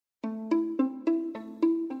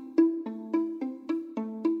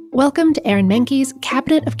Welcome to Aaron Mahnke's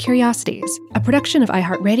Cabinet of Curiosities, a production of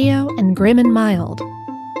iHeartRadio and Grim and Mild.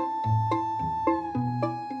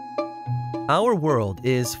 Our world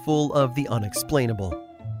is full of the unexplainable.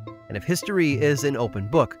 And if history is an open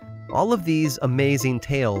book, all of these amazing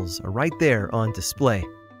tales are right there on display,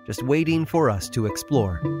 just waiting for us to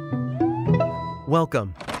explore.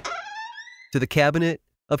 Welcome to the Cabinet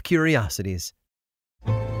of Curiosities.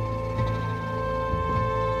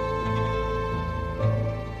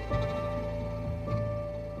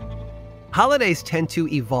 Holidays tend to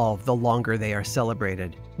evolve the longer they are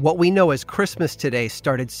celebrated. What we know as Christmas today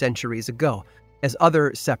started centuries ago as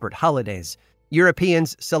other separate holidays.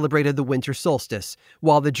 Europeans celebrated the winter solstice,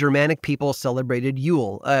 while the Germanic people celebrated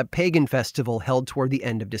Yule, a pagan festival held toward the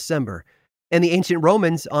end of December. And the ancient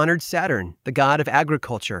Romans honored Saturn, the god of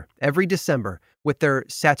agriculture, every December with their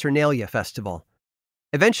Saturnalia festival.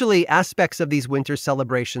 Eventually, aspects of these winter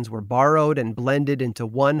celebrations were borrowed and blended into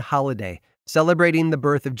one holiday, celebrating the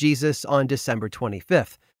birth of Jesus on December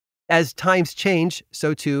 25th. As times change,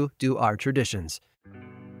 so too do our traditions.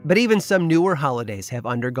 But even some newer holidays have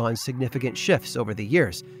undergone significant shifts over the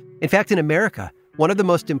years. In fact, in America, one of the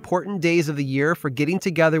most important days of the year for getting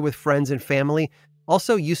together with friends and family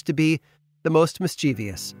also used to be the most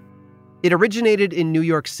mischievous. It originated in New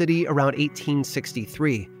York City around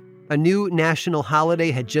 1863. A new national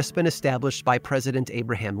holiday had just been established by President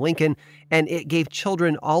Abraham Lincoln, and it gave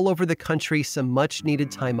children all over the country some much-needed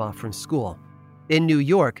time off from school. In New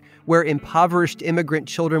York, where impoverished immigrant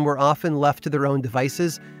children were often left to their own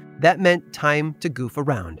devices, that meant time to goof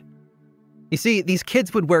around. You see, these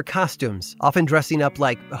kids would wear costumes, often dressing up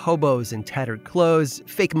like hobos in tattered clothes,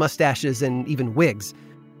 fake mustaches, and even wigs.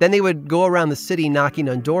 Then they would go around the city knocking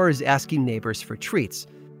on doors, asking neighbors for treats.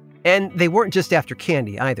 And they weren't just after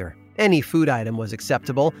candy either. Any food item was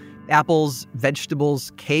acceptable. Apples,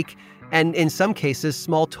 vegetables, cake, and in some cases,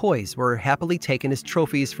 small toys were happily taken as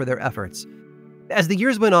trophies for their efforts. As the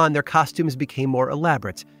years went on, their costumes became more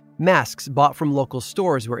elaborate. Masks bought from local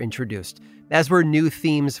stores were introduced, as were new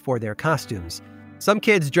themes for their costumes. Some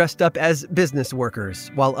kids dressed up as business workers,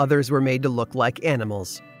 while others were made to look like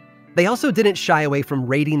animals. They also didn't shy away from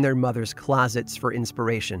raiding their mothers' closets for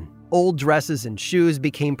inspiration. Old dresses and shoes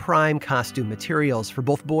became prime costume materials for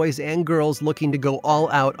both boys and girls looking to go all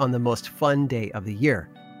out on the most fun day of the year.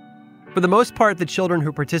 For the most part, the children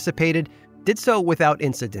who participated did so without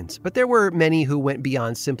incident, but there were many who went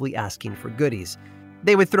beyond simply asking for goodies.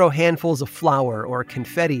 They would throw handfuls of flour or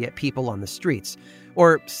confetti at people on the streets,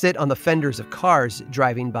 or sit on the fenders of cars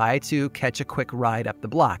driving by to catch a quick ride up the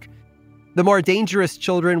block. The more dangerous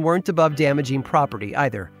children weren't above damaging property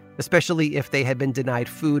either, especially if they had been denied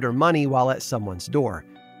food or money while at someone's door.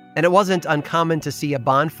 And it wasn't uncommon to see a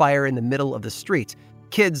bonfire in the middle of the street,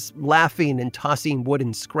 kids laughing and tossing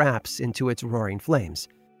wooden scraps into its roaring flames.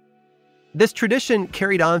 This tradition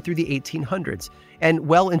carried on through the 1800s and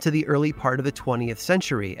well into the early part of the 20th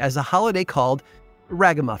century as a holiday called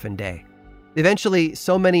Ragamuffin Day. Eventually,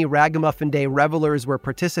 so many Ragamuffin Day revelers were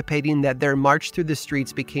participating that their march through the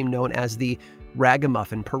streets became known as the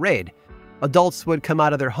Ragamuffin Parade. Adults would come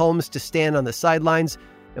out of their homes to stand on the sidelines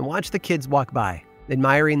and watch the kids walk by,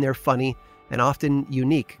 admiring their funny and often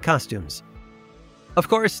unique costumes. Of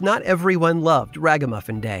course, not everyone loved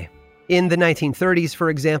Ragamuffin Day. In the 1930s, for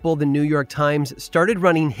example, the New York Times started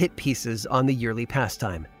running hit pieces on the yearly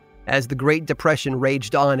pastime. As the Great Depression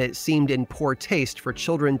raged on, it seemed in poor taste for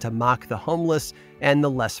children to mock the homeless and the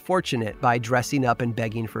less fortunate by dressing up and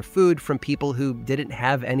begging for food from people who didn't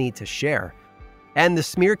have any to share. And the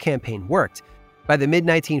smear campaign worked. By the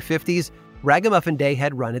mid-1950s, Ragamuffin Day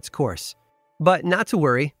had run its course. But not to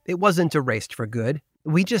worry, it wasn't erased for good.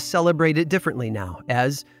 We just celebrate it differently now,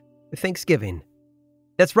 as Thanksgiving.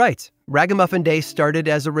 That's right, Ragamuffin Day started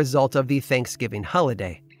as a result of the Thanksgiving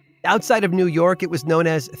holiday. Outside of New York, it was known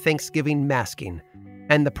as Thanksgiving masking.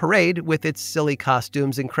 And the parade, with its silly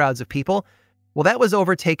costumes and crowds of people, well, that was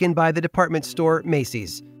overtaken by the department store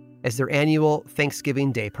Macy's as their annual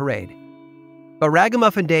Thanksgiving Day parade. But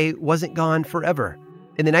Ragamuffin Day wasn't gone forever.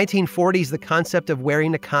 In the 1940s, the concept of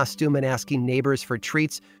wearing a costume and asking neighbors for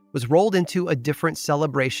treats was rolled into a different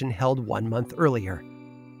celebration held 1 month earlier: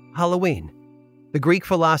 Halloween. The Greek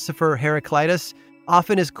philosopher Heraclitus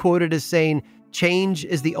often is quoted as saying, "Change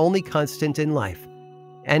is the only constant in life."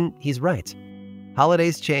 And he's right.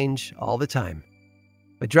 Holidays change all the time.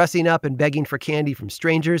 But dressing up and begging for candy from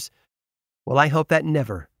strangers, well, I hope that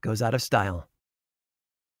never goes out of style.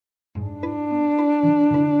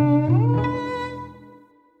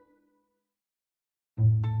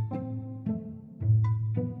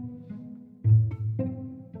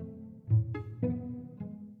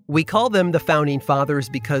 We call them the Founding Fathers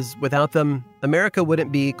because without them, America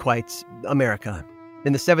wouldn't be quite America.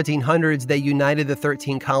 In the 1700s, they united the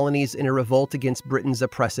 13 colonies in a revolt against Britain's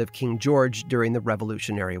oppressive King George during the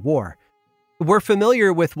Revolutionary War. We're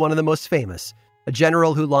familiar with one of the most famous, a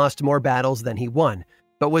general who lost more battles than he won,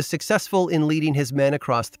 but was successful in leading his men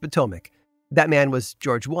across the Potomac. That man was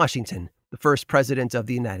George Washington, the first president of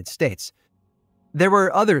the United States. There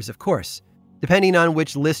were others, of course. Depending on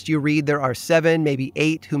which list you read, there are 7, maybe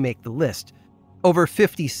 8 who make the list. Over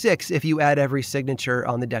 56 if you add every signature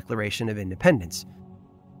on the Declaration of Independence.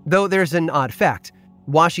 Though there's an odd fact.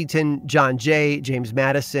 Washington, John Jay, James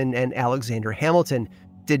Madison, and Alexander Hamilton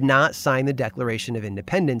did not sign the Declaration of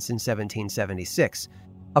Independence in 1776.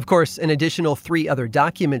 Of course, an additional 3 other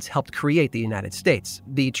documents helped create the United States: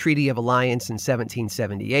 the Treaty of Alliance in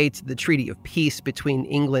 1778, the Treaty of Peace between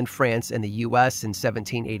England, France, and the U.S. in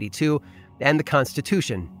 1782, and the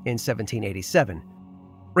Constitution in 1787.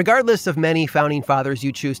 Regardless of many founding fathers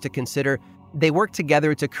you choose to consider, they worked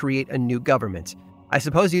together to create a new government. I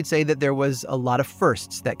suppose you'd say that there was a lot of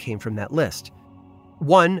firsts that came from that list.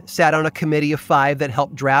 One sat on a committee of 5 that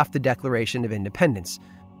helped draft the Declaration of Independence.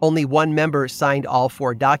 Only one member signed all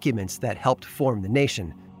 4 documents that helped form the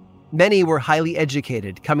nation. Many were highly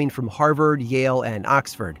educated, coming from Harvard, Yale, and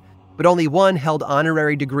Oxford, but only one held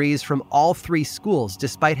honorary degrees from all 3 schools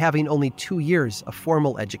despite having only 2 years of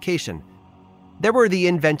formal education. There were the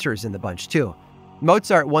inventors in the bunch, too.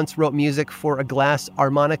 Mozart once wrote music for a glass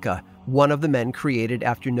harmonica, one of the men created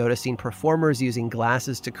after noticing performers using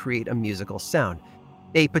glasses to create a musical sound.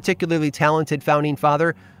 A particularly talented founding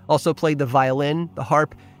father also played the violin, the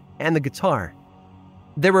harp, and the guitar.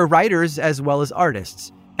 There were writers as well as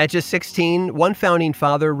artists. At just 16, one founding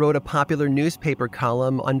father wrote a popular newspaper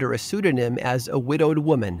column under a pseudonym as a widowed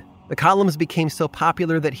woman. The columns became so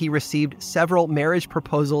popular that he received several marriage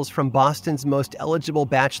proposals from Boston's most eligible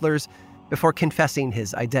bachelors before confessing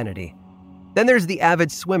his identity. Then there's the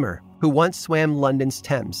avid swimmer who once swam London's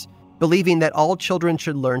Thames. Believing that all children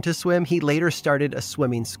should learn to swim, he later started a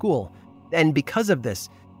swimming school. And because of this,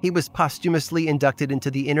 he was posthumously inducted into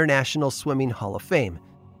the International Swimming Hall of Fame.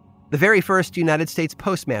 The very first United States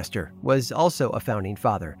postmaster was also a founding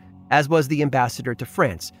father, as was the ambassador to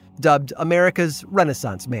France, dubbed America's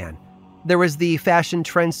Renaissance Man. There was the fashion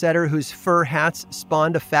trendsetter whose fur hats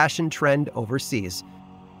spawned a fashion trend overseas.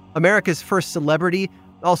 America's first celebrity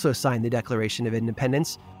also signed the Declaration of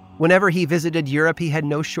Independence. Whenever he visited Europe, he had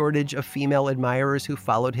no shortage of female admirers who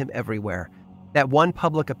followed him everywhere. At one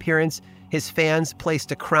public appearance, his fans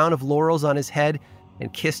placed a crown of laurels on his head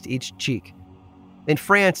and kissed each cheek. In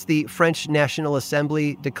France, the French National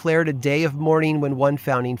Assembly declared a day of mourning when one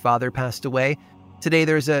founding father passed away. Today,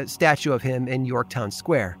 there's a statue of him in Yorktown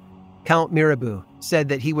Square. Count Mirabeau said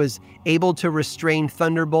that he was able to restrain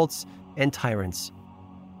thunderbolts and tyrants.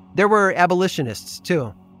 There were abolitionists,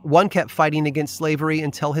 too. One kept fighting against slavery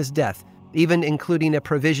until his death, even including a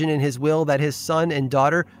provision in his will that his son and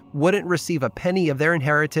daughter wouldn't receive a penny of their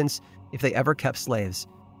inheritance if they ever kept slaves.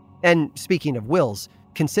 And speaking of wills,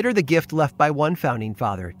 consider the gift left by one founding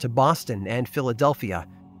father to Boston and Philadelphia.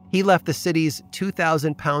 He left the cities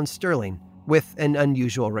 2,000 pounds sterling with an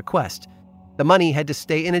unusual request. The money had to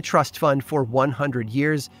stay in a trust fund for 100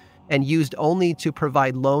 years and used only to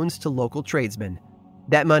provide loans to local tradesmen.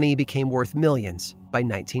 That money became worth millions by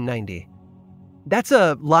 1990. That's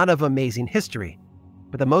a lot of amazing history,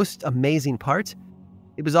 but the most amazing part?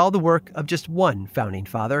 It was all the work of just one founding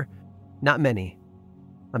father, not many.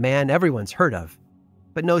 A man everyone's heard of,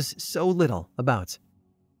 but knows so little about.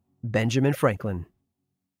 Benjamin Franklin.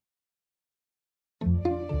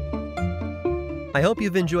 I hope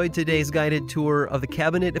you've enjoyed today's guided tour of the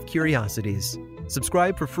Cabinet of Curiosities.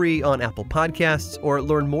 Subscribe for free on Apple Podcasts or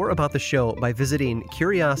learn more about the show by visiting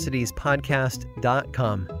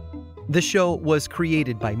curiositiespodcast.com. This show was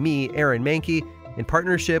created by me, Aaron Mahnke, in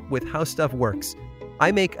partnership with How Stuff Works.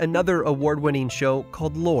 I make another award-winning show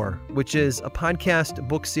called Lore, which is a podcast,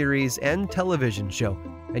 book series, and television show,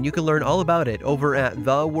 and you can learn all about it over at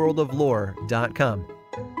theworldoflore.com.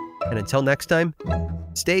 And until next time,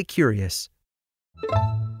 stay curious.